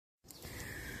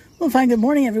Well, fine. Good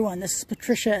morning, everyone. This is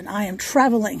Patricia, and I am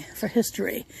traveling for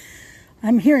history.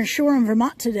 I'm here in Shoreham,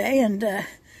 Vermont today, and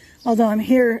although I'm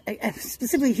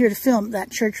specifically here to film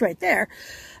that church right there,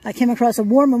 I came across a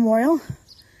war memorial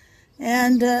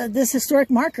and this historic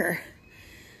marker.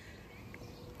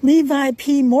 Levi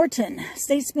P. Morton,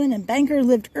 statesman and banker,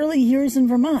 lived early years in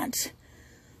Vermont.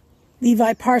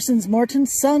 Levi Parsons Morton,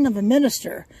 son of a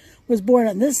minister, was born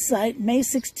on this site May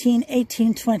 16,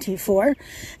 1824,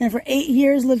 and for 8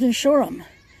 years lived in Shoreham.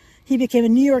 He became a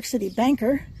New York City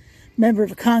banker, member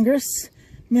of Congress,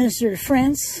 minister to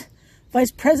France,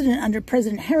 vice president under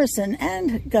President Harrison,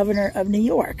 and governor of New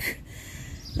York.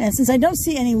 And since I don't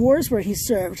see any wars where he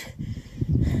served,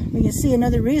 we can see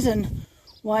another reason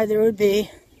why there would be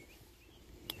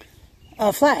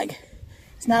a flag.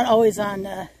 It's not always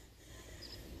on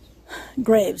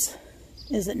graves,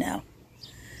 is it now?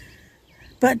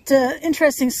 But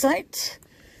interesting site.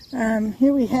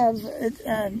 Here we have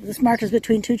this markers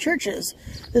between two churches.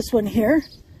 This one here,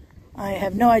 I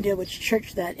have no idea which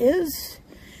church that is.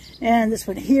 And this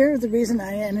one here, the reason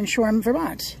I am in Shoreham,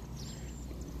 Vermont.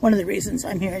 One of the reasons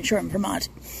I'm here in Shoreham, Vermont.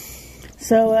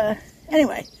 So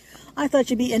anyway, I thought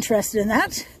you'd be interested in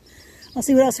that. I'll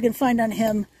see what else I can find on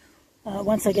him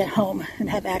once I get home and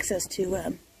have access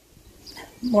to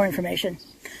more information.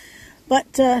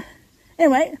 But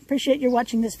anyway, appreciate your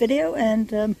watching this video,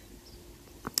 and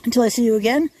until I see you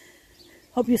again,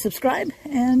 hope you subscribe,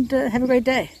 and have a great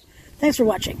day. Thanks for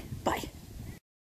watching.